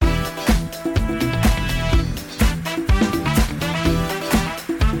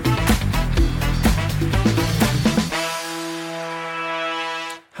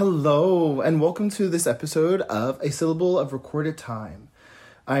and welcome to this episode of A Syllable of Recorded Time.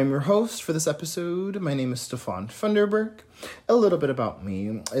 I'm your host for this episode. My name is Stefon Funderburke. A little bit about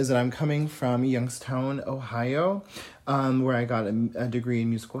me is that I'm coming from Youngstown, Ohio, where I got a degree in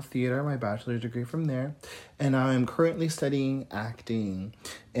musical theater, my bachelor's degree from there, and I'm currently studying acting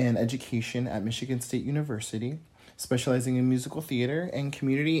and education at Michigan State University, specializing in musical theater and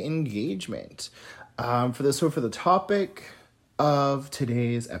community engagement. For the topic of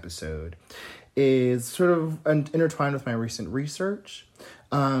today's episode is sort of intertwined with my recent research,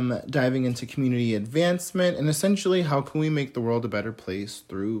 diving into community advancement and essentially how can we make the world a better place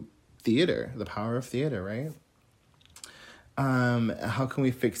through theater, the power of theater, right? How can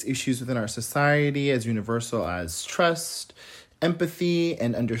we fix issues within our society as universal as trust, empathy,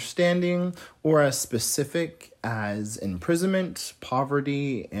 and understanding, or as specific as imprisonment,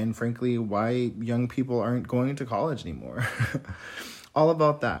 poverty, and frankly, why young people aren't going to college anymore. All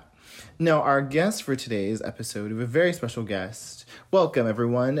about that. Now, our guest for today's episode, we have a very special guest. Welcome,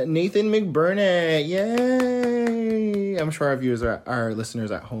 everyone, Nathan McBurnett. Yay! I'm sure our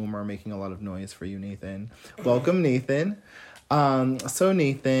listeners at home are making a lot of noise for you, Nathan. Welcome, Nathan. So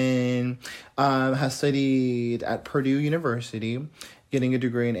Nathan has studied at Purdue University, getting a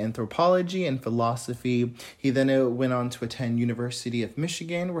degree in anthropology and philosophy. He then went on to attend University of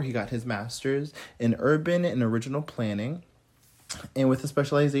Michigan, where he got his master's in urban and original planning, and with a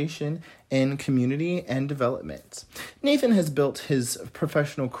specialization in community and development. Nathan has built his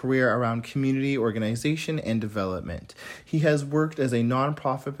professional career around community organization and development. He has worked as a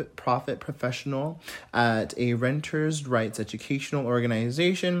nonprofit professional at a renters' rights educational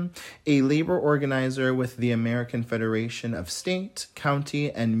organization, a labor organizer with the American Federation of State,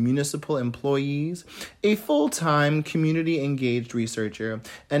 County, and Municipal Employees, a full-time community engaged researcher,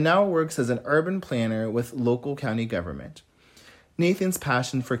 and now works as an urban planner with local county government. Nathan's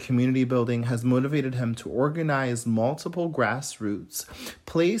passion for community building has motivated him to organize multiple grassroots,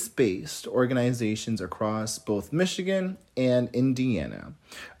 place-based organizations across both Michigan and Indiana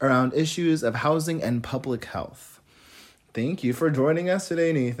around issues of housing and public health. Thank you for joining us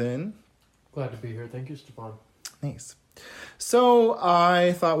today, Nathan. Glad to be here. Thank you, Stefon. Nice. So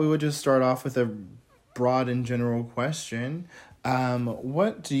I thought we would just start off with a broad and general question.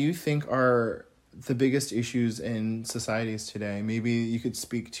 What do you think are the biggest issues in societies today? Maybe you could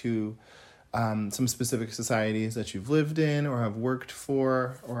speak to some specific societies that you've lived in or have worked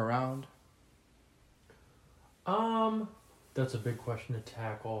for or around. That's a big question to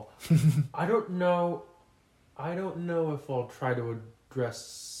tackle. I don't know if I'll try to address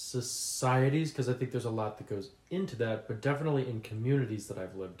societies, because I think there's a lot that goes into that, but definitely in communities that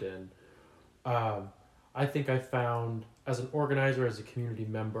I've lived in. I think I found, as an organizer, as a community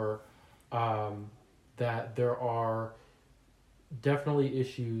member, that there are definitely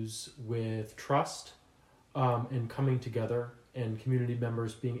issues with trust and coming together, and community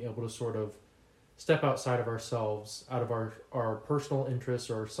members being able to sort of step outside of ourselves, out of our personal interests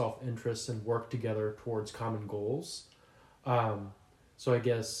or self-interests, and work together towards common goals. So I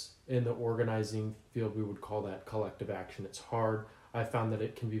guess in the organizing field, we would call that collective action. It's hard. I found that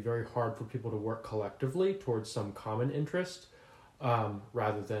it can be very hard for people to work collectively towards some common interest,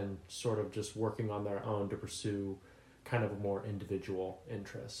 rather than sort of just working on their own to pursue kind of a more individual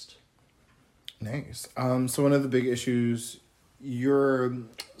interest. Nice. So one of the big issues you're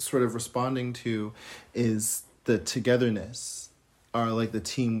sort of responding to is the togetherness, or like the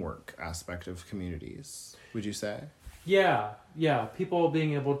teamwork aspect of communities, would you say? Yeah. People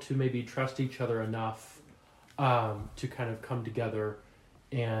being able to maybe trust each other enough to kind of come together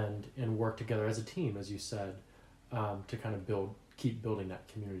and work together as a team, as you said, to kind of keep building that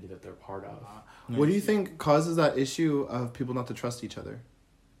community that they're part of. What do you think causes that issue of people not to trust each other?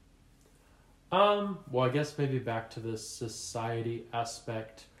 Well, I guess maybe back to the society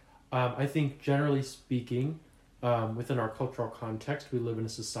aspect. I think generally speaking, within our cultural context, we live in a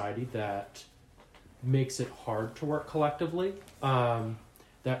society that makes it hard to work collectively,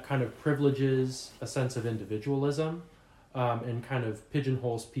 that kind of privileges a sense of individualism, and kind of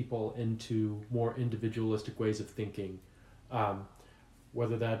pigeonholes people into more individualistic ways of thinking.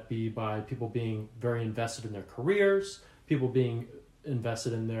 Whether that be by people being very invested in their careers, people being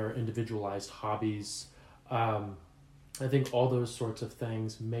invested in their individualized hobbies. I think all those sorts of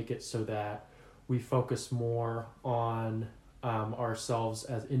things make it so that we focus more on ourselves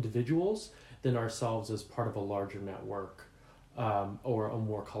as individuals than ourselves as part of a larger network, or a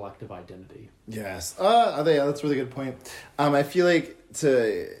more collective identity. Yes. That's a really good point. I feel like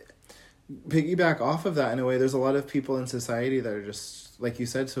to piggyback off of that in a way, there's a lot of people in society that are just, like you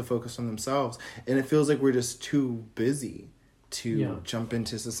said, so focused on themselves, and it feels like we're just too busy to jump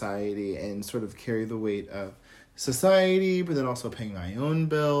into society and sort of carry the weight of society, but then also paying my own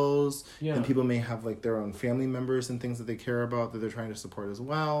bills. Yeah. And people may have like their own family members and things that they care about that they're trying to support as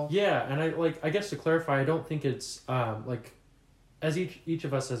well. Yeah, and I guess to clarify, I don't think it's like as each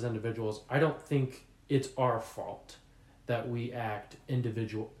of us as individuals, I don't think it's our fault that we act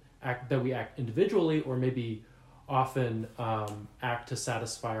individually, or maybe often act to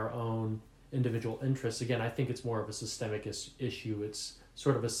satisfy our own individual interests. Again, I think it's more of a systemic issue. It's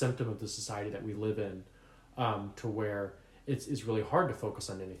sort of a symptom of the society that we live in, to where it's really hard to focus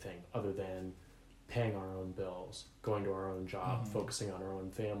on anything other than paying our own bills, going to our own job, focusing on our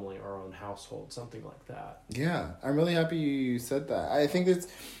own family, our own household, something like that. Yeah, I'm really happy you said that. I think there's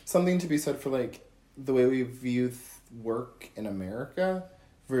something to be said for like the way we view work in America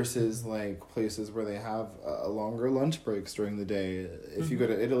versus like places where they have a longer lunch breaks during the day. If you go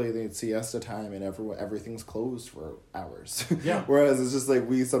to Italy, it's siesta time and everything's closed for hours. Yeah. Whereas it's just like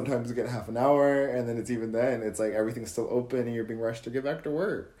we sometimes get half an hour, and then it's even then it's like everything's still open and you're being rushed to get back to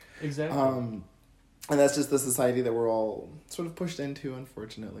work. Exactly. And that's just the society that we're all sort of pushed into,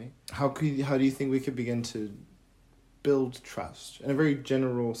 unfortunately. How do you think we could begin to build trust in a very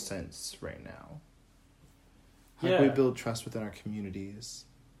general sense right now? How can we build trust within our communities?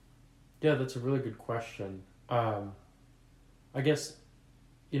 Yeah, that's a really good question. I guess,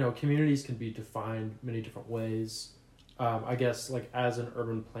 communities can be defined many different ways. I guess, like, as an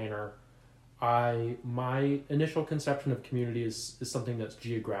urban planner, my initial conception of community is something that's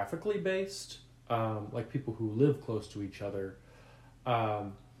geographically based, like people who live close to each other.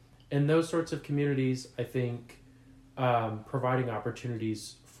 And those sorts of communities, I think, providing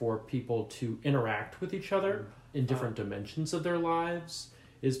opportunities for people to interact with each other in different dimensions of their lives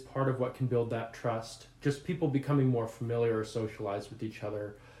is part of what can build that trust. Just people becoming more familiar or socialized with each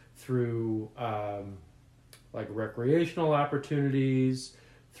other through like recreational opportunities,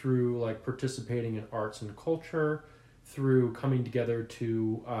 through like participating in arts and culture, through coming together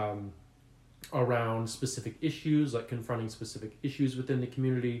to around specific issues, like confronting specific issues within the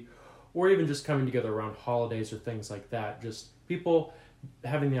community, or even just coming together around holidays or things like that. Just people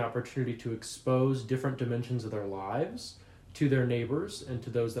having the opportunity to expose different dimensions of their lives to their neighbors and to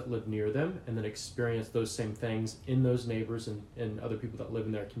those that live near them, and then experience those same things in those neighbors and other people that live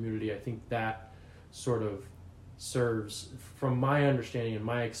in their community. I think that sort of serves, from my understanding and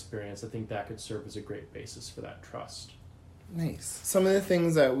my experience, I think that could serve as a great basis for that trust. Nice. Some of the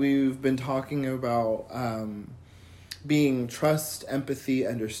things that we've been talking about being trust, empathy,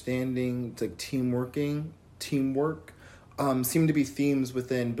 understanding, like teamwork, seem to be themes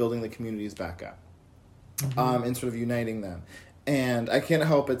within building the communities back up. And sort of uniting them. And I can't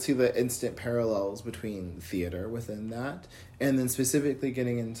help but see the instant parallels between theater within that, and then specifically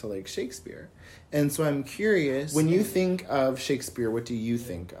getting into like Shakespeare. And so I'm curious, when you think of Shakespeare, what do you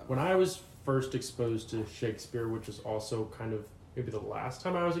think of? When I was first exposed to Shakespeare, which is also kind of maybe the last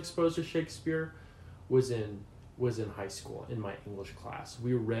time I was exposed to Shakespeare, was in high school in my English class.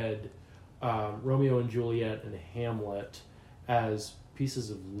 We read Romeo and Juliet and Hamlet as pieces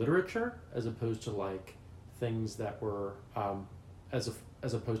of literature, as opposed to like things that were as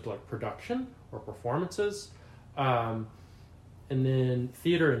opposed to like production or performances. And then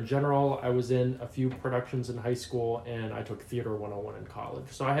theater in general, I was in a few productions in high school, and I took Theater 101 in college.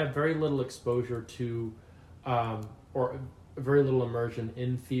 So I have very little exposure to or very little immersion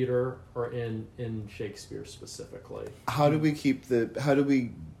in theater or in Shakespeare specifically. How do we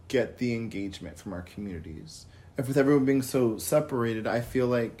get the engagement from our communities? If with everyone being so separated, I feel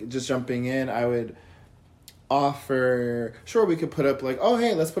like just jumping in, I would offer, sure, we could put up like, oh,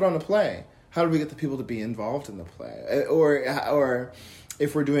 hey, let's put on a play. How do we get the people to be involved in the play? Or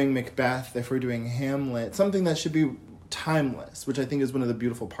if we're doing Macbeth, if we're doing Hamlet, something that should be timeless, which I think is one of the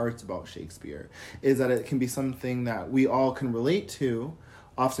beautiful parts about Shakespeare, is that it can be something that we all can relate to.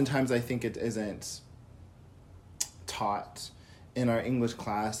 Oftentimes, I think it isn't taught in our English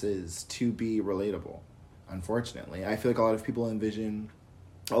classes to be relatable, unfortunately. I feel like a lot of people envision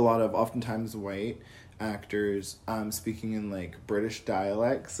a lot of oftentimes white actors speaking in like British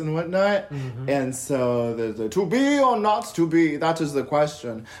dialects and whatnot. And so the to be or not to be, that is the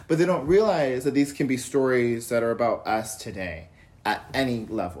question. But they don't realize that these can be stories that are about us today at any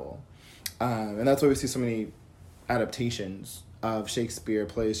level. And that's why we see so many adaptations of Shakespeare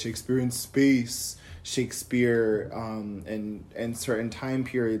plays, Shakespeare in space, Shakespeare in certain time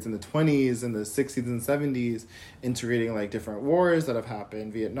periods in the 20s and the 60s and 70s, integrating like different wars that have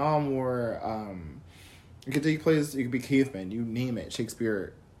happened, Vietnam War. It could take place, it could be cavemen, you name it.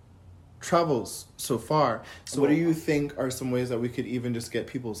 Shakespeare travels so far. So what do you think are some ways that we could even just get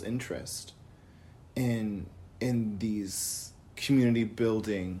people's interest in these community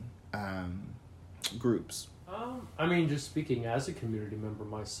building groups? I mean, just speaking as a community member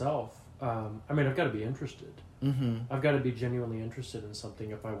myself, I mean, I've got to be interested. Mm-hmm. I've got to be genuinely interested in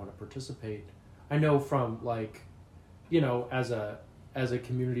something if I want to participate. I know from like, you know, as a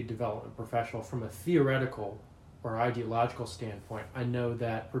community development professional, from a theoretical or ideological standpoint, I know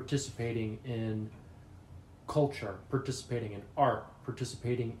that participating in culture, participating in art,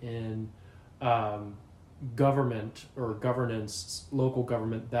 participating in government or governance, local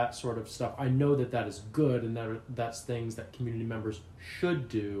government, that sort of stuff, I know that that is good and that's things that community members should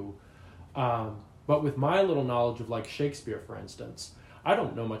do. But with my little knowledge of like Shakespeare, for instance, I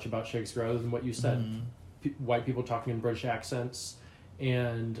don't know much about Shakespeare other than what you said. Mm-hmm. White people talking in British accents,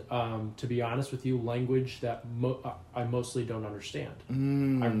 and to be honest with you, language that I mostly don't understand.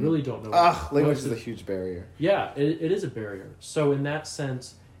 I really don't know. Language is a huge barrier. Yeah, it is a barrier. So in that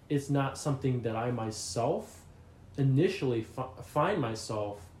sense, it's not something that I myself initially find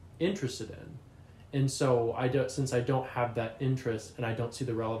myself interested in. And so since I don't have that interest and I don't see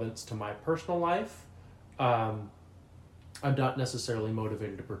the relevance to my personal life, I'm not necessarily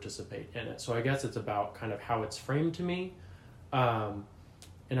motivated to participate in it. So I guess it's about kind of how it's framed to me. And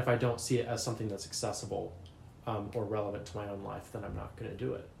if I don't see it as something that's accessible or relevant to my own life, then I'm not going to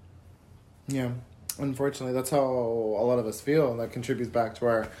do it. Yeah. Unfortunately, that's how a lot of us feel. That contributes back to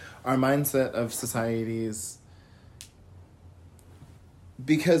our mindset of society's...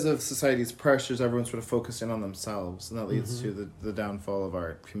 Because of society's pressures, everyone's sort of focused in on themselves, and that leads to the downfall of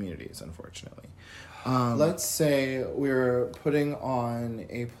our communities, unfortunately. Let's say we're putting on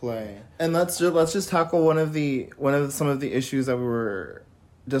a play, and let's just tackle some of the issues that we were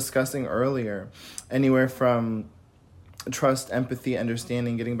discussing earlier. Anywhere from trust, empathy,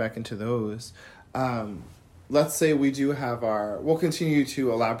 understanding, getting back into those. Let's say we do have we'll continue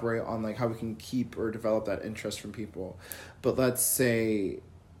to elaborate on like how we can keep or develop that interest from people. But let's say,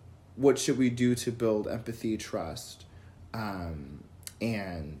 what should we do to build empathy, trust, and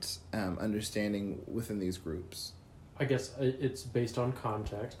understanding within these groups? I guess it's based on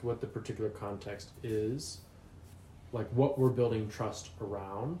context, what the particular context is, like what we're building trust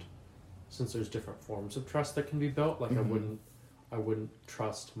around, since there's different forms of trust that can be built. Like I wouldn't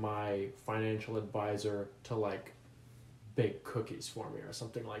trust my financial advisor to like bake cookies for me or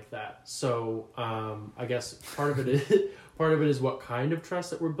something like that. So I guess part of it is what kind of trust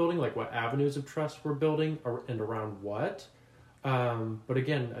that we're building, like what avenues of trust we're building and around what. But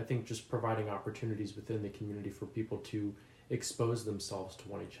again, I think just providing opportunities within the community for people to expose themselves to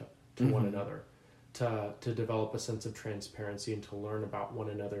one another, to develop a sense of transparency and to learn about one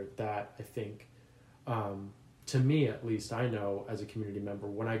another. That I think, to me at least, I know as a community member,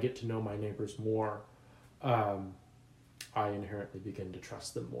 when I get to know my neighbors more, I inherently begin to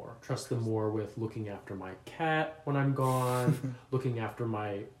trust them more. Trust them more with looking after my cat when I'm gone, looking after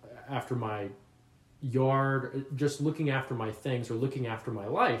my yard, just looking after my things or looking after my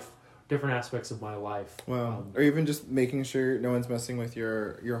life, different aspects of my life. Wow. Or even just making sure no one's messing with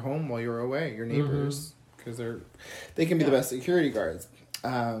your home while you're away, your neighbors, because they can be the best security guards.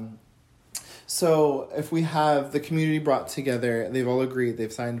 So if we have the community brought together, they've all agreed,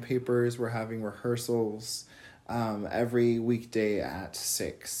 they've signed papers, we're having rehearsals every weekday at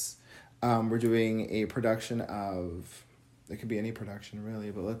 6. We're doing a production of, it could be any production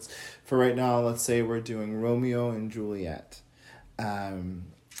really, but for right now, let's say we're doing Romeo and Juliet.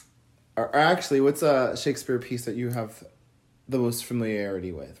 Or actually, what's a Shakespeare piece that you have the most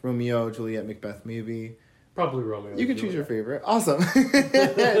familiarity with? Romeo, Juliet, Macbeth, maybe? Probably Romeo. You can choose your favorite. Awesome.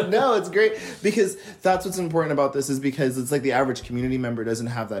 No, it's great. Because that's what's important about this, is because it's like the average community member doesn't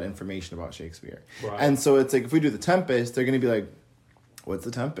have that information about Shakespeare. Right. And so it's like, if we do The Tempest, they're going to be like, what's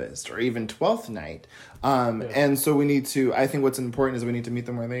The Tempest? Or even Twelfth Night. And so I think what's important is we need to meet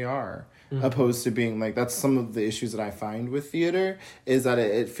them where they are. Opposed to being like, that's some of the issues that I find with theater, is that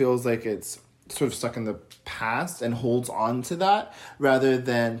it feels like it's sort of stuck in the past and holds on to that rather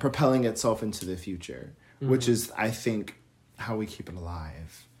than propelling itself into the future. Which is, I think, how we keep it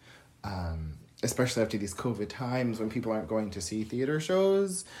alive. Especially after these COVID times when people aren't going to see theater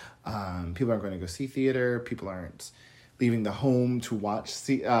shows. People aren't going to go see theater. People aren't leaving the home to watch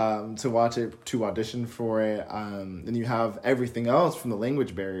it, to audition for it. And you have everything else from the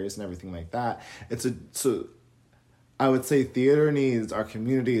language barriers and everything like that. So I would say theater needs our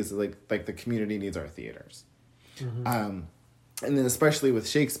communities like the community needs our theaters. And then especially with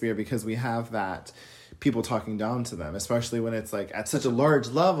Shakespeare, because we have that people talking down to them, especially when it's like at such a large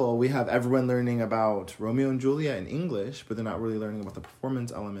level, we have everyone learning about Romeo and Juliet in English, but they're not really learning about the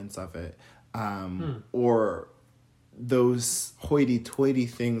performance elements of it. Or those hoity-toity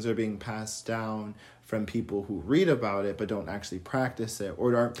things are being passed down from people who read about it but don't actually practice it,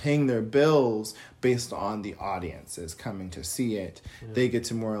 or aren't paying their bills based on the audiences coming to see it. Yeah. They get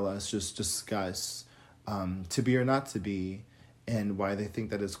to more or less just discuss to be or not to be, and why they think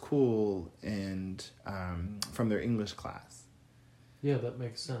that is cool, and from their English class. Yeah, that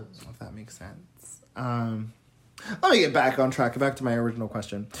makes sense. If that makes sense. Let me get back on track, back to my original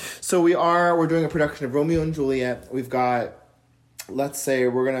question. So we're doing a production of Romeo and Juliet. We've got, let's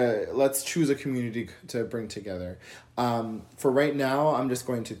choose a community to bring together. For right now, I'm just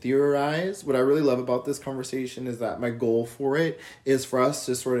going to theorize. What I really love about this conversation is that my goal for it is for us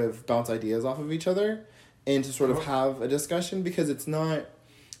to sort of bounce ideas off of each other and to sort of have a discussion, because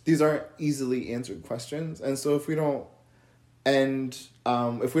these aren't easily answered questions. And so if we don't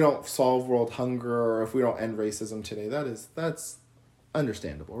solve world hunger, or if we don't end racism today, that's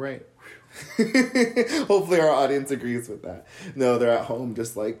understandable, right? Hopefully our audience agrees with that. No, they're at home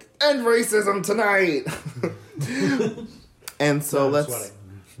just like, end racism tonight. And so I'm let's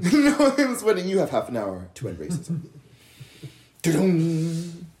sweating. No, I'm sweating. You have half an hour to end racism.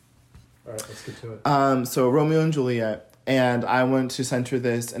 All right, let's get to it. So Romeo and Juliet, and I want to center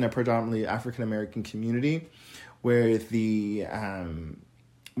this in a predominantly African American community, where the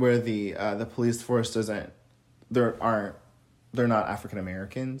police force they're not African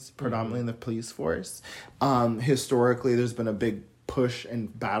Americans predominantly in the police force. Historically, there's been a big push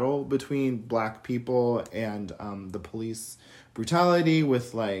and battle between Black people and the police brutality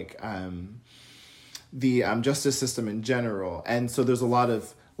with the justice system in general, and so there's a lot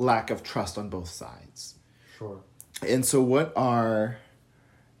of lack of trust on both sides. Sure. And so, what are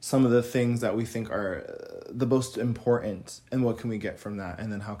some of the things that we think are the most important, and what can we get from that?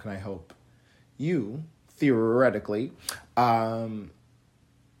 And then how can I help you, theoretically, bring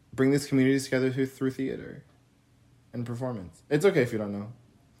these communities together through theater and performance? It's okay if you don't know.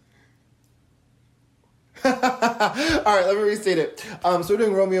 All right, let me restate it. So we're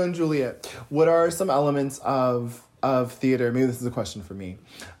doing Romeo and Juliet. What are some elements of theater? Maybe this is a question for me.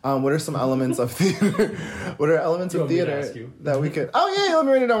 What are some elements of theater? What are elements of theater that we could? Oh yeah, let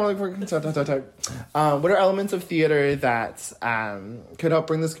me write it down really quick. What are elements of theater that could help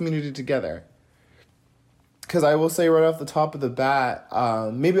bring this community together? Because I will say right off the top of the bat,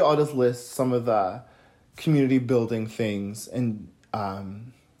 maybe I'll just list some of the community building things and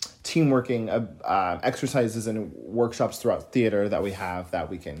team working exercises and workshops throughout theater that we have that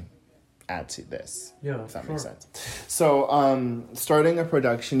we can add to this. Yeah, if that makes sense. So starting a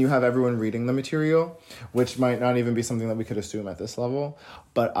production, you have everyone reading the material, which might not even be something that we could assume at this level,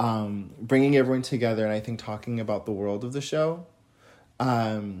 but bringing everyone together, and I think talking about the world of the show,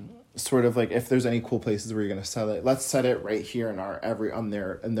 sort of like if there's any cool places where you're going to sell it, let's set it right here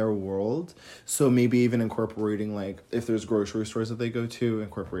in their world. So maybe even incorporating, like if there's grocery stores that they go to,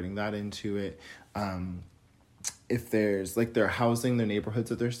 incorporating that into it. If there's like their housing, their neighborhoods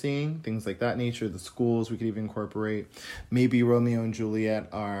that they're seeing, things like that nature, the schools we could even incorporate. Maybe Romeo and Juliet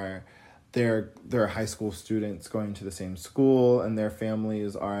are they're high school students going to the same school, and their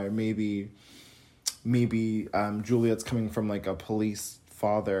families are maybe Juliet's coming from like a police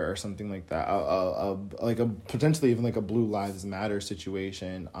father or something like that, like a potentially even like a Blue Lives Matter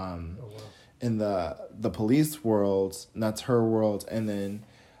situation in the police world, and that's her world. And then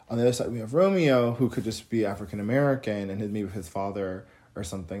on the other side we have Romeo, who could just be African American, and maybe his father or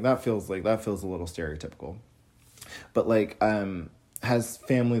something. That feels a little stereotypical, but like has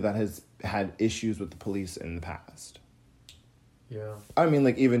family that has had issues with the police in the past. Yeah, I mean,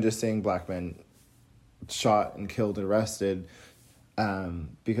 like even just saying Black men shot and killed and arrested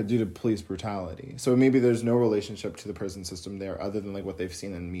because due to police brutality. So maybe there's no relationship to the prison system there other than like what they've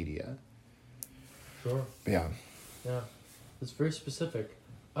seen in media. Sure. Yeah. Yeah. It's very specific.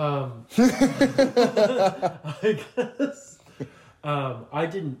 I guess I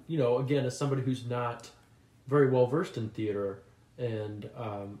didn't, again, as somebody who's not very well versed in theater and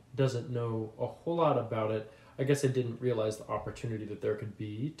doesn't know a whole lot about it, I guess I didn't realize the opportunity that there could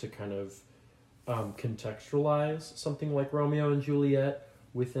be to kind of contextualize something like Romeo and Juliet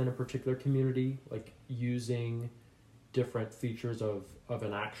within a particular community, like using different features of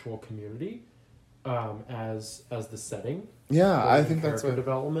an actual community as the setting. Yeah, I think that's a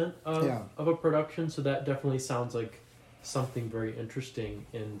development of a production. So that definitely sounds like something very interesting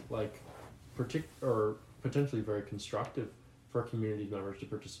and like potentially very constructive for community members to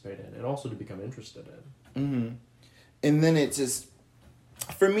participate in and also to become interested in. Mm-hmm. And then it just,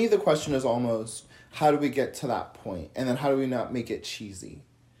 for me, the question is almost, how do we get to that point? And then how do we not make it cheesy?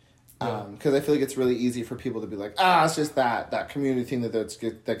 Because I feel like it's really easy for people to be like, it's just that community thing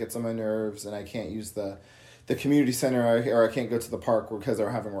that gets on my nerves, and I can't use the the community center, or I can't go to the park because they're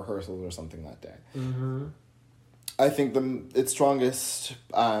having rehearsals or something that day. Mm-hmm. I think its strongest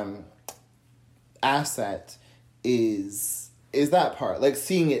asset is that part, like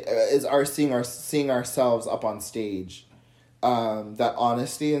seeing it is seeing ourselves up on stage, that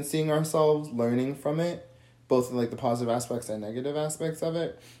honesty and seeing ourselves, learning from it, both in like the positive aspects and negative aspects of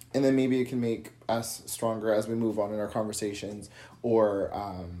it, and then maybe it can make us stronger as we move on in our conversations, or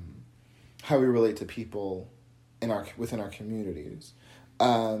how we relate to people within our communities.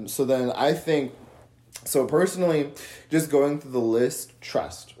 So then I think, so personally, just going through the list,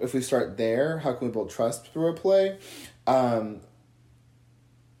 trust. If we start there, how can we build trust through a play? The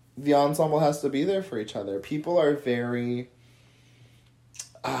ensemble has to be there for each other. People are very,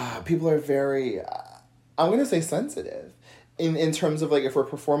 I'm going to say sensitive. In terms of like if we're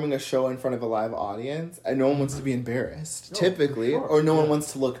performing a show in front of a live audience, and no one wants to be embarrassed, typically, sure. or no one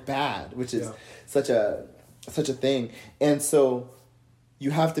wants to look bad, which is such a thing. And so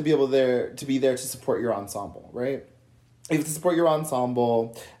you have to be able to be there to support your ensemble, right? You have to support your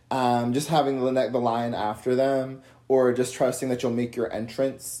ensemble, just having the line after them, or just trusting that you'll make your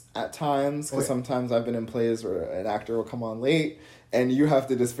entrance at times. Because sometimes I've been in plays where an actor will come on late, and you have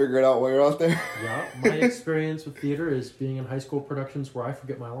to just figure it out while you're out there. Yeah, my experience with theater is being in high school productions where I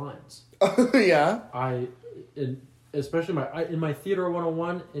forget my lines. Yeah? Especially in my Theater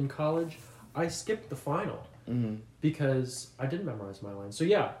 101 in college, I skipped the final because I didn't memorize my lines. So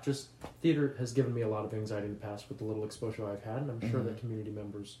yeah, just theater has given me a lot of anxiety in the past with the little exposure I've had, and I'm sure that community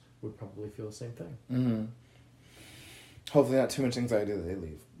members would probably feel the same thing. Mm-hmm. Hopefully not too much anxiety that they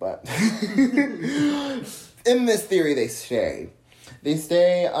leave, but in this theory they stay. They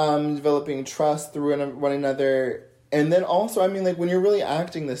stay developing trust through one another. And then also, I mean, like, when you're really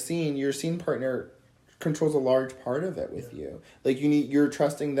acting the scene, your scene partner controls a large part of it with you. Like, you're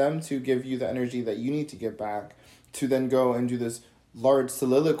trusting them to give you the energy that you need to give back, to then go and do this large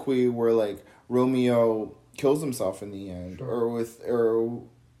soliloquy where, like, Romeo kills himself in the end. Sure.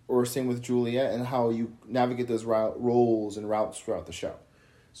 Or same with Juliet, and how you navigate those roles and routes throughout the show.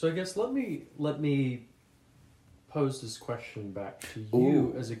 So I guess let me pose this question back to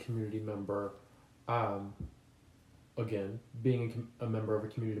you as a community member. Again, being a member of a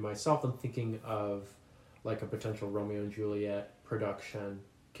community myself, I'm thinking of like a potential Romeo and Juliet production,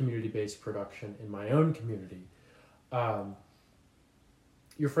 community-based production in my own community.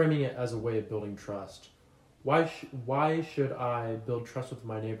 You're framing it as a way of building trust. Why should I build trust with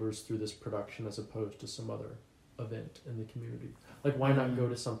my neighbors through this production as opposed to some other event in the community? Like, why not go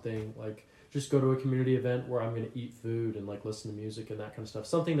to something like, just go to a community event where I'm going to eat food and like listen to music and that kind of stuff.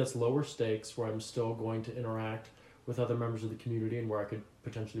 Something that's lower stakes where I'm still going to interact with other members of the community and where I could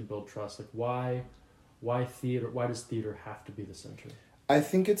potentially build trust. Like, why theater? Why does theater have to be the center? I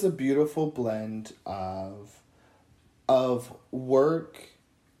think it's a beautiful blend of work,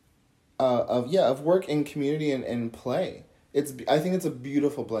 of work and community and play. I think it's a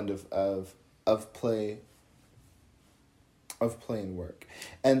beautiful blend of play. Of play and work.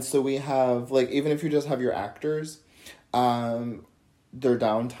 And so we have, like, even if you just have your actors, their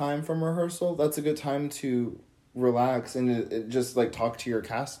downtime from rehearsal, that's a good time to relax and just, like, talk to your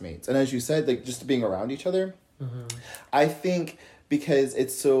castmates. And as you said, like, just being around each other. Mm-hmm. I think because it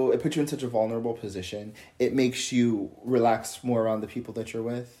puts you in such a vulnerable position, it makes you relax more around the people that you're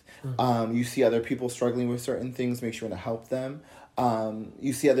with. Mm-hmm. You see other people struggling with certain things, makes you want to help them.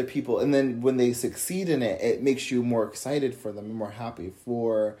 You see other people, and then when they succeed in it, it makes you more excited for them and more happy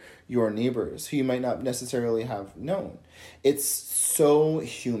for your neighbors who you might not necessarily have known. It's so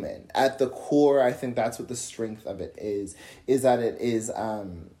human. At the core, I think that's what the strength of it is that it is,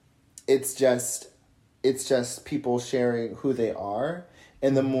 it's just people sharing who they are,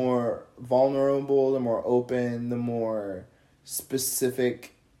 and the more vulnerable, the more open, the more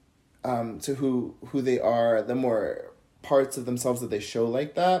specific to who they are, the more parts of themselves that they show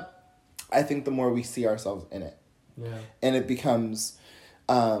like that, I think the more we see ourselves in it. Yeah. And it becomes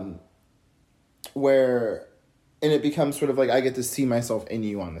it becomes sort of like I get to see myself in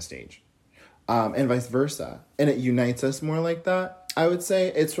you on the stage. And vice versa. And it unites us more like that. I would say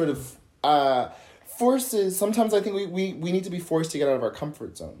it sort of forces, sometimes I think we need to be forced to get out of our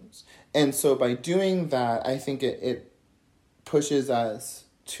comfort zones. And so by doing that, I think it pushes us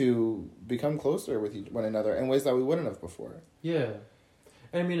to become closer with one another in ways that we wouldn't have before. Yeah.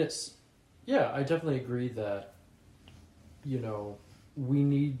 I mean, I definitely agree that, we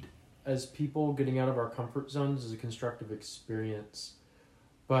need, as people, getting out of our comfort zones is a constructive experience.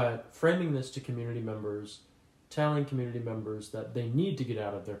 But framing this to community members, telling community members that they need to get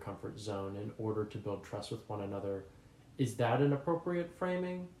out of their comfort zone in order to build trust with one another, is that an appropriate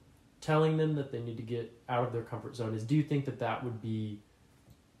framing? telling them that they need to get out of their comfort zone, do you think that would be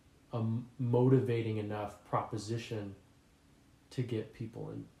a motivating enough proposition to get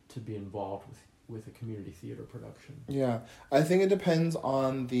people to be involved with a community theater production? Yeah, I think it depends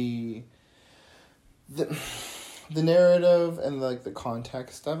on the narrative and like the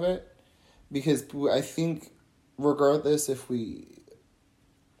context of it, because I think regardless if we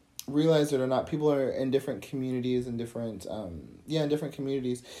realize it or not, people are in different communities and different in different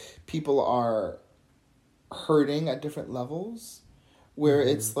communities, people are hurting at different levels, where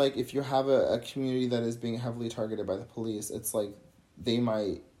it's like if you have a community that is being heavily targeted by the police, it's like they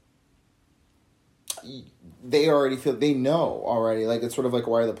already feel, they know already, like it's sort of like,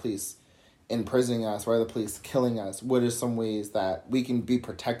 why are the police imprisoning us, why are the police killing us, what are some ways that we can be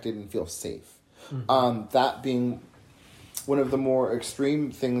protected and feel safe. That being one of the more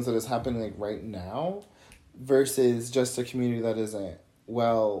extreme things that is happening like right now, versus just a community that isn't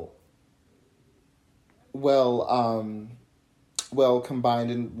well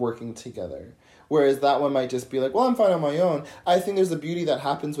combined and working together. Whereas that one might just be like, well, I'm fine on my own. I think there's a beauty that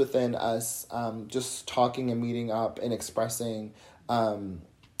happens within us, just talking and meeting up and expressing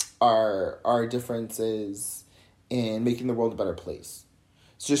our differences in making the world a better place.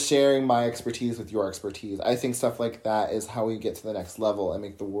 So just sharing my expertise with your expertise. I think stuff like that is how we get to the next level and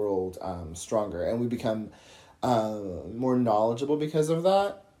make the world stronger. And we become more knowledgeable because of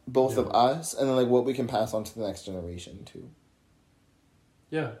that, both of us, and then like what we can pass on to the next generation too.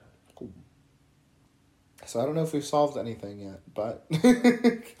 Yeah. Cool. So I don't know if we've solved anything yet, but...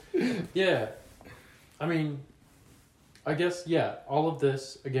 Yeah. I mean, I guess, all of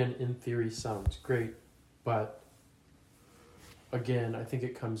this, again, in theory sounds great, but again, I think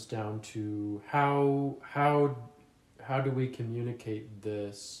it comes down to how do we communicate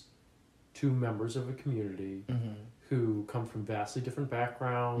this to members of a community who come from vastly different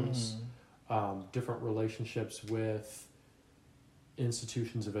backgrounds, different relationships with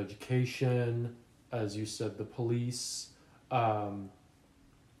institutions of education, as you said, the police, other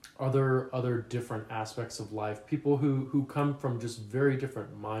different aspects of life, people who come from just very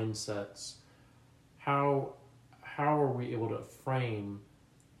different mindsets. How are we able to frame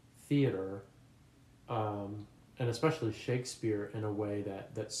theater, and especially Shakespeare, in a way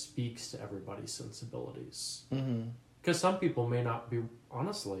that speaks to everybody's sensibilities? Because some people may not be,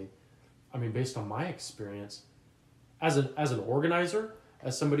 honestly, I mean, based on my experience, as an organizer,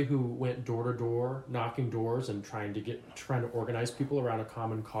 as somebody who went door to door, knocking doors and trying to organize people around a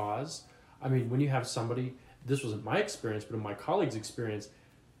common cause. I mean, when you have somebody, this wasn't my experience, but in my colleague's experience,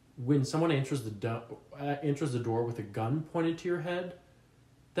 when someone enters the door with a gun pointed to your head,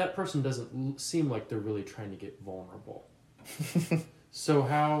 that person doesn't seem like they're really trying to get vulnerable. So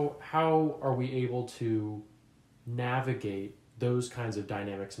how are we able to navigate those kinds of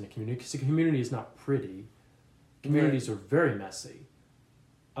dynamics in a community? Because a community is not pretty. Communities are very messy.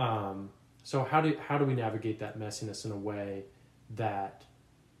 So how do we navigate that messiness in a way that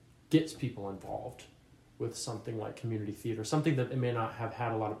gets people involved with something like community theater, something that they may not have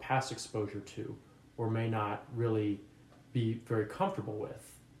had a lot of past exposure to, or may not really be very comfortable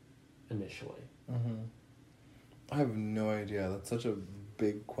with initially? I have no idea. That's such a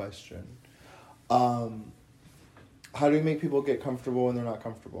big question. How do we make people get comfortable when they're not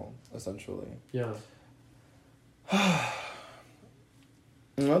comfortable, essentially? Yeah.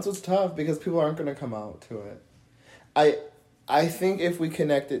 And that's what's tough, because people aren't going to come out to it. I think if we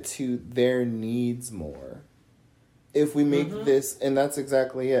connect it to their needs more, if we make this, and that's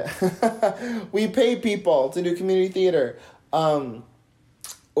exactly it. We pay people to do community theater.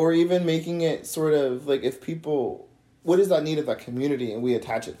 Or even making it sort of like, if people, what is that need of that community? And we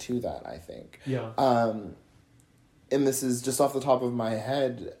attach it to that, I think. Yeah. And this is just off the top of my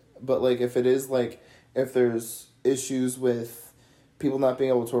head, but like, if it is like, if there's issues with people not being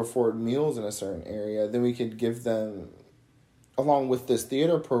able to afford meals in a certain area, then we could give them, along with this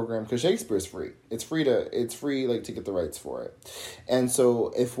theater program, because Shakespeare is free. It's free like to get the rights for it. And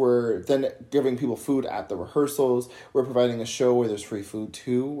so if we're then giving people food at the rehearsals, we're providing a show where there's free food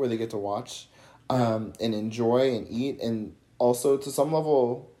too, where they get to watch and enjoy and eat, and also to some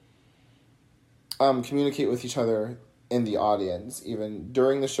level communicate with each other in the audience, even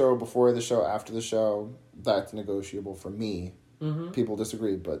during the show, before the show, after the show. That's negotiable for me. People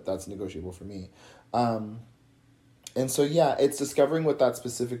disagree, but that's negotiable for me. And so, yeah, it's discovering what that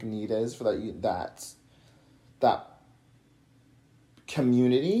specific need is for that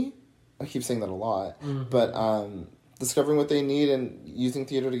community. I keep saying that a lot, but discovering what they need and using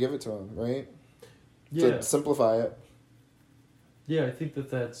theater to give it to them, right? Yeah. To simplify it. Yeah, I think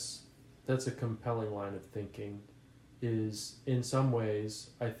that's a compelling line of thinking. is in some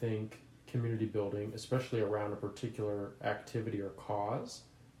ways, I think, community building, especially around a particular activity or cause,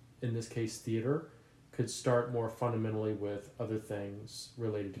 in this case theater, could start more fundamentally with other things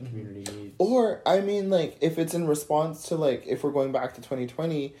related to community needs. Or, I mean, like, if it's in response to, like, if we're going back to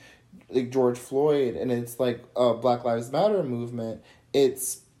 2020, like George Floyd, and it's like a Black Lives Matter movement,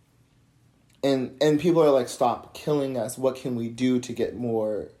 it's, and people are like, stop killing us, what can we do to get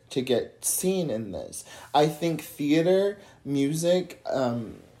seen in this? I think theater, music,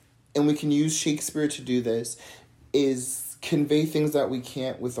 and we can use Shakespeare to do this, is convey things that we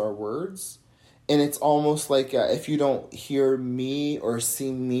can't with our words. And it's almost like if you don't hear me or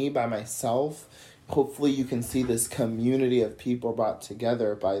see me by myself, hopefully you can see this community of people brought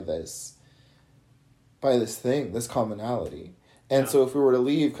together by this thing, this commonality. And so if we were to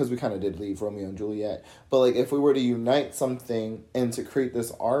leave, because we kind of did leave Romeo and Juliet, but like if we were to unite something and to create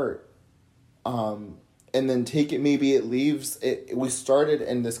this art, and then take it, maybe it leaves it. We started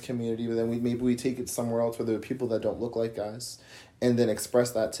in this community, but then maybe we take it somewhere else where there are people that don't look like us, and then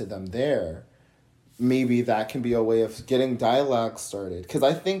express that to them there. Maybe that can be a way of getting dialogue started. Because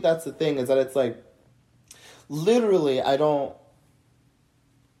I think that's the thing, is that it's like, literally,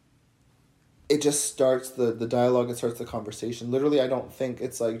 it just starts the dialogue, it starts the conversation. Literally, I don't think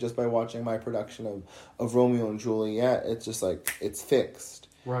it's like just by watching my production of Romeo and Juliet, it's just like, it's fixed.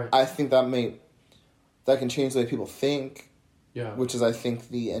 Right. I think that can change the way people think. Yeah. Which is, I think,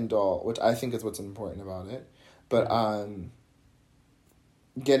 the end all, which I think is what's important about it. But,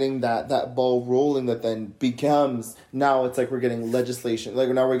 getting that ball rolling that then becomes, now it's like we're getting legislation, like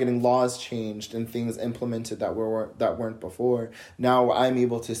now we're getting laws changed and things implemented that weren't before. Now I'm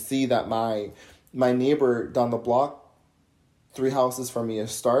able to see that my neighbor down the block 3 houses from me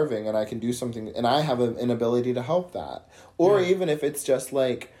is starving, and I can do something, and I have an ability to help that. Or even if it's just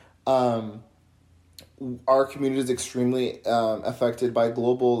like our community is extremely affected by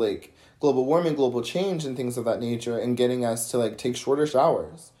global warming, global change, and things of that nature, and getting us to like take shorter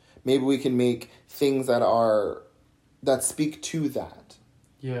showers. Maybe we can make things that speak to that.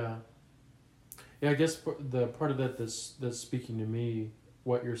 Yeah. Yeah, I guess the part of that that's speaking to me,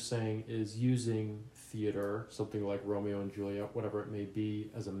 what you're saying is using theater, something like Romeo and Juliet, whatever it may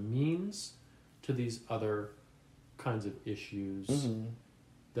be, as a means to these other kinds of issues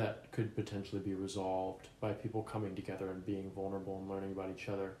that could potentially be resolved by people coming together and being vulnerable and learning about each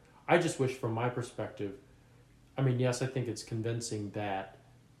other. I just wish, from my perspective, I mean, yes, I think it's convincing that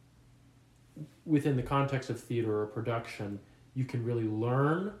within the context of theater or production, you can really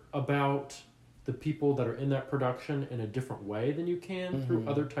learn about the people that are in that production in a different way than you can through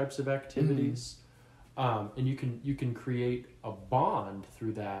other types of activities. And you can create a bond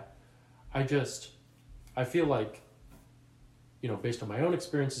through that. I feel like, based on my own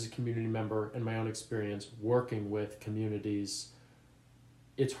experience as a community member and my own experience working with communities,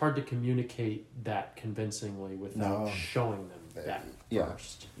 it's hard to communicate that convincingly without showing them that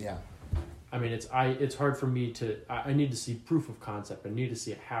first. Yeah. I mean, it's hard for me I need to see proof of concept. I need to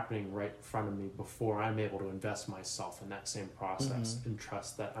see it happening right in front of me before I'm able to invest myself in that same process and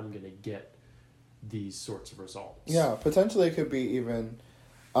trust that I'm going to get these sorts of results. Yeah, potentially it could be even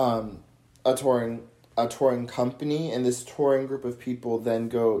a touring company, and this touring group of people then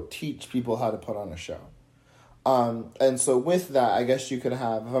go teach people how to put on a show. And so with that, I guess you could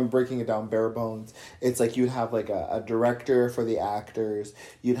have, if I'm breaking it down bare bones, it's like you'd have like a director for the actors,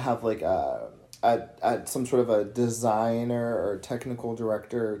 you'd have like some sort of a designer or technical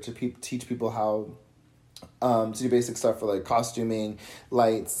director to teach people how to do basic stuff for like costuming,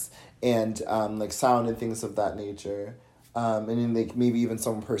 lights, and like sound and things of that nature. And then like maybe even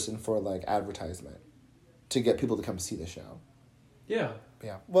some person for like advertisement to get people to come see the show. Yeah.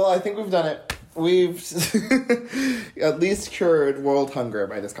 Yeah. Well, I think we've done it. We've at least cured world hunger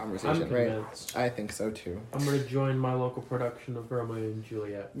by this conversation, I'm convinced. Right? I think so too. I'm going to join my local production of Romeo and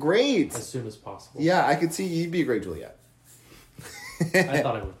Juliet. Great. As soon as possible. Yeah, I could see you'd be a great Juliet. I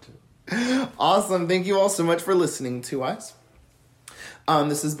thought I would too. Awesome. Thank you all so much for listening to us.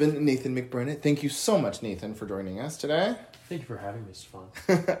 This has been Nathan McBurnett. Thank you so much, Nathan, for joining us today. Thank you for having me, Stefon.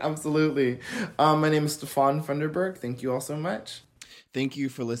 Absolutely. My name is Stefon Funderburke. Thank you all so much. Thank you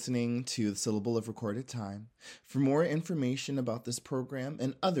for listening to The Syllable of Recorded Time. For more information about this program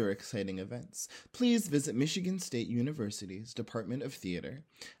and other exciting events, please visit Michigan State University's Department of Theater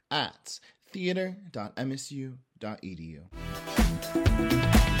at theater.msu.edu.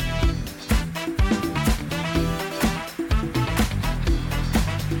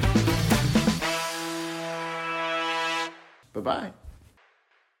 Bye-bye.